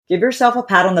Give yourself a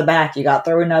pat on the back. You got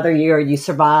through another year. You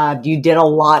survived. You did a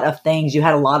lot of things. You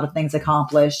had a lot of things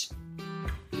accomplished.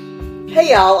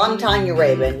 Hey y'all, I'm Tanya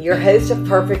Rabin, your host of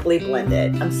Perfectly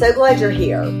Blended. I'm so glad you're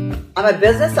here. I'm a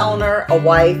business owner, a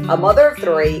wife, a mother of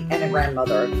 3, and a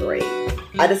grandmother of 3.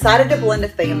 I decided to blend a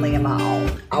family of my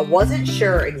own. I wasn't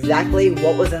sure exactly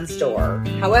what was in store.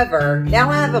 However, now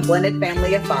I have a blended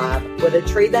family of 5 with a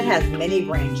tree that has many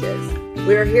branches.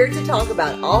 We are here to talk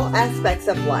about all aspects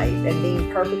of life and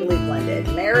being perfectly blended: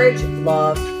 marriage,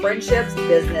 love, friendships,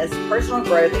 business, personal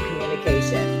growth, and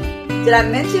communication. Did I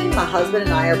mention my husband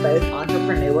and I are both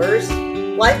entrepreneurs?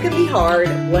 Life can be hard,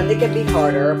 blending can be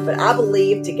harder, but I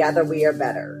believe together we are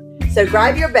better. So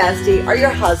grab your bestie or your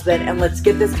husband and let's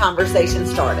get this conversation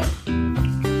started.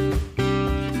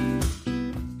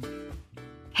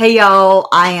 Hey y'all,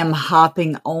 I am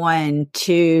hopping on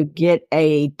to get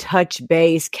a touch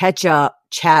base, catch up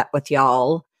chat with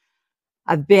y'all.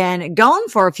 I've been gone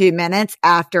for a few minutes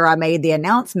after I made the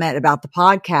announcement about the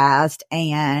podcast,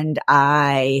 and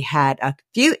I had a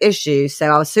few issues. So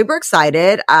I was super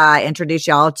excited. I introduced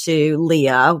y'all to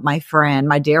Leah, my friend,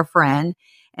 my dear friend,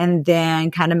 and then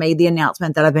kind of made the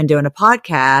announcement that I've been doing a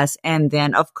podcast. And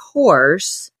then, of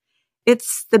course,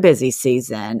 it's the busy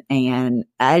season. And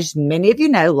as many of you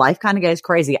know, life kind of goes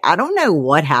crazy. I don't know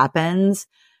what happens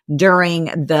during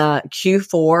the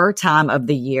Q4 time of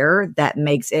the year that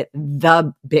makes it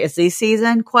the busy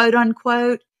season, quote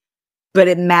unquote. But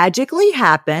it magically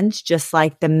happens, just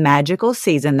like the magical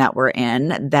season that we're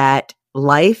in, that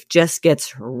life just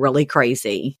gets really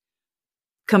crazy.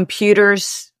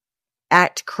 Computers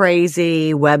act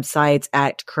crazy, websites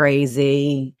act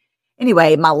crazy.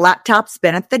 Anyway, my laptop's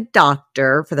been at the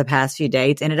doctor for the past few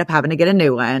days, ended up having to get a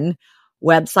new one.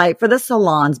 Website for the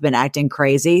salon's been acting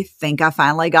crazy. Think I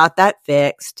finally got that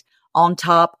fixed. On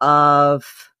top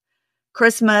of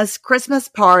Christmas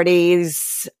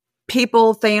parties,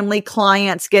 people, family,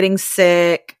 clients getting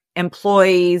sick,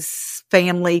 employees,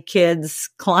 family,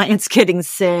 kids, clients getting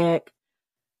sick,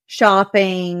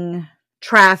 shopping,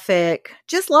 traffic,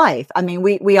 just life. I mean,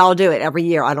 we all do it every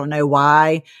year. I don't know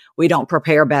why we don't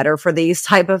prepare better for these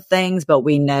type of things, but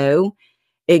we know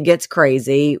it gets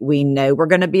crazy. We know we're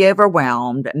going to be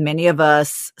overwhelmed. Many of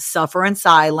us suffer in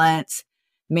silence.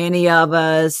 Many of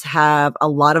us have a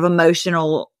lot of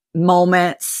emotional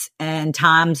moments and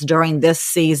times during this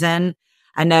season.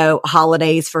 I know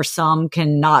holidays for some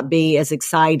cannot be as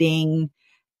exciting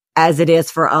as it is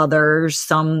for others.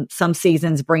 Some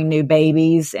seasons bring new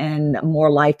babies and more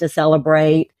life to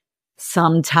celebrate.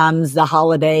 Sometimes the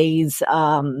holidays,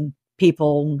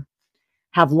 people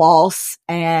have loss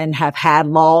and have had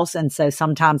loss. And so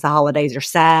sometimes the holidays are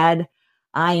sad.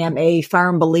 I am a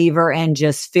firm believer in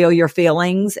just feel your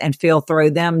feelings and feel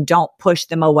through them. Don't push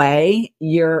them away.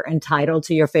 You're entitled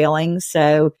to your feelings.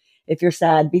 So if you're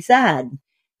sad, be sad.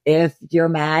 If you're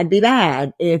mad, be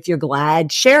mad. If you're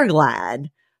glad, share glad,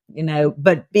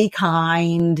 but be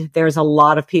kind. There's a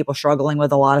lot of people struggling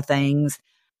with a lot of things.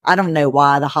 I don't know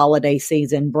why the holiday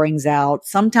season brings out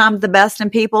sometimes the best in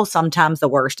people, sometimes the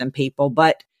worst in people.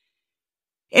 But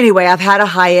anyway, I've had a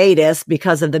hiatus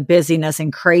because of the busyness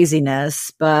and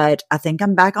craziness, but I think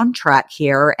I'm back on track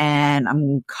here and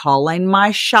I'm calling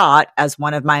my shot as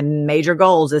one of my major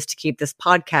goals is to keep this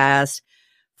podcast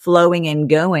flowing and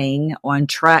going on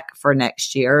track for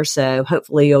next year. So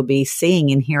hopefully you'll be seeing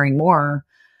and hearing more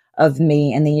of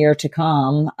me in the year to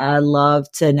come. I love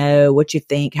to know what you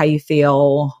think, how you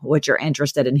feel, what you're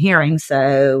interested in hearing.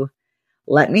 So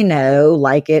let me know,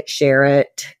 like it, share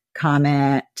it,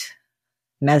 comment,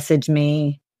 message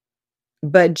me.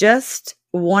 But just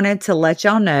wanted to let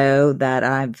y'all know that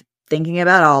I'm thinking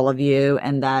about all of you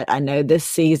and that I know this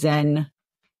season,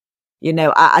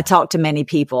 I talk to many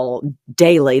people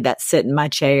daily that sit in my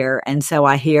chair. And so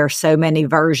I hear so many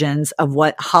versions of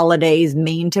what holidays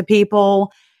mean to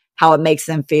people, how it makes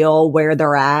them feel, where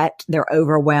they're at, their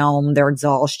overwhelm, their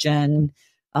exhaustion,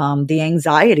 the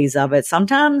anxieties of it.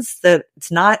 Sometimes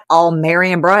it's not all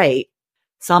merry and bright.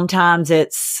 Sometimes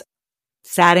it's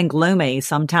sad and gloomy.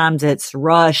 Sometimes it's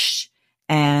rush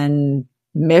and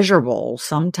miserable.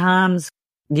 Sometimes,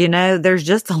 there's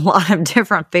just a lot of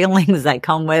different feelings that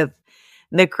come with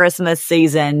the Christmas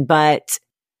season, but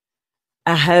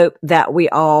I hope that we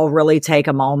all really take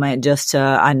a moment just to,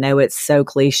 I know it's so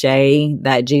cliche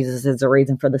that Jesus is the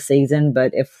reason for the season,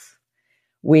 but if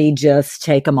we just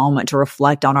take a moment to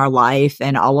reflect on our life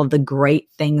and all of the great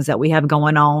things that we have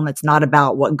going on, it's not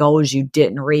about what goals you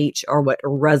didn't reach or what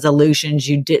resolutions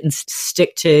you didn't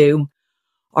stick to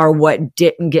or what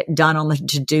didn't get done on the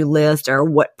to-do list or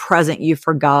what present you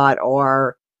forgot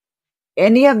or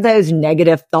any of those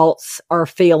negative thoughts or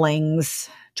feelings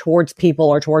towards people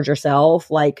or towards yourself,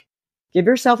 like, give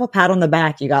yourself a pat on the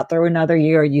back. You got through another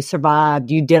year. You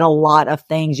survived. You did a lot of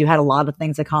things. You had a lot of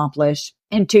things accomplished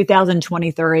in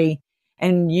 2023.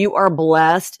 And you are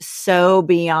blessed so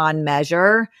beyond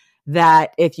measure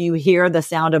that if you hear the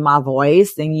sound of my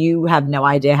voice, then you have no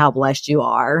idea how blessed you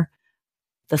are.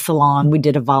 The salon, we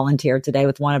did a volunteer today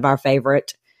with one of our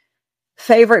favorite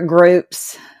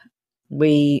groups.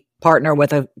 We partner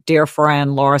with a dear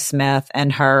friend, Laura Smith,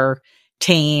 and her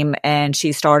team, and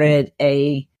she started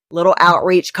a little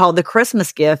outreach called the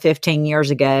Christmas Gift 15 years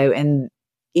ago. And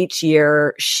each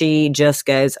year she just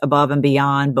goes above and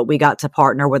beyond, but we got to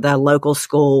partner with a local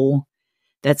school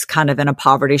that's kind of in a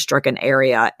poverty stricken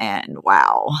area. And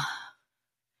wow,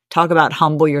 talk about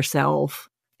humble yourself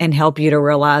and help you to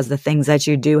realize the things that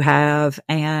you do have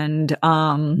and,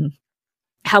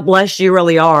 how blessed you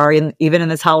really are. And even in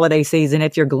this holiday season,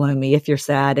 if you're gloomy, if you're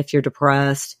sad, if you're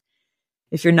depressed,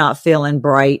 if you're not feeling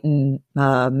bright and,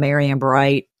 merry and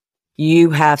bright,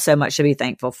 you have so much to be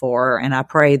thankful for. And I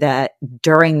pray that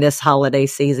during this holiday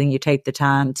season, you take the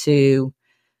time to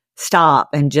stop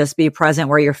and just be present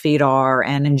where your feet are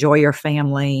and enjoy your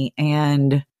family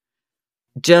and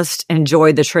just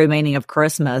enjoy the true meaning of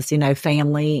Christmas,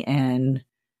 family and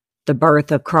the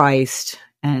birth of Christ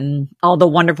and all the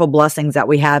wonderful blessings that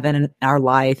we have in our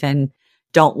life. And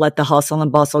don't let the hustle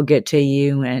and bustle get to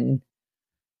you. And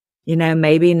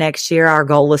maybe next year our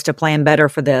goal is to plan better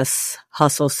for this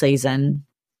hustle season.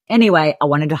 Anyway, I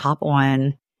wanted to hop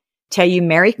on, tell you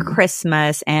Merry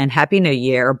Christmas and Happy New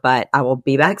Year, but I will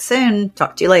be back soon.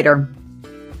 Talk to you later.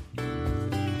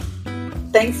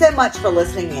 Thanks so much for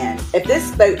listening in. If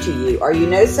this spoke to you or you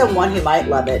know someone who might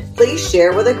love it, please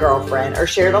share with a girlfriend or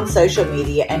share it on social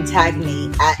media and tag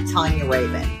me at Tanya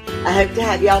Raven. I hope to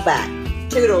have y'all back.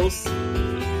 Toodles.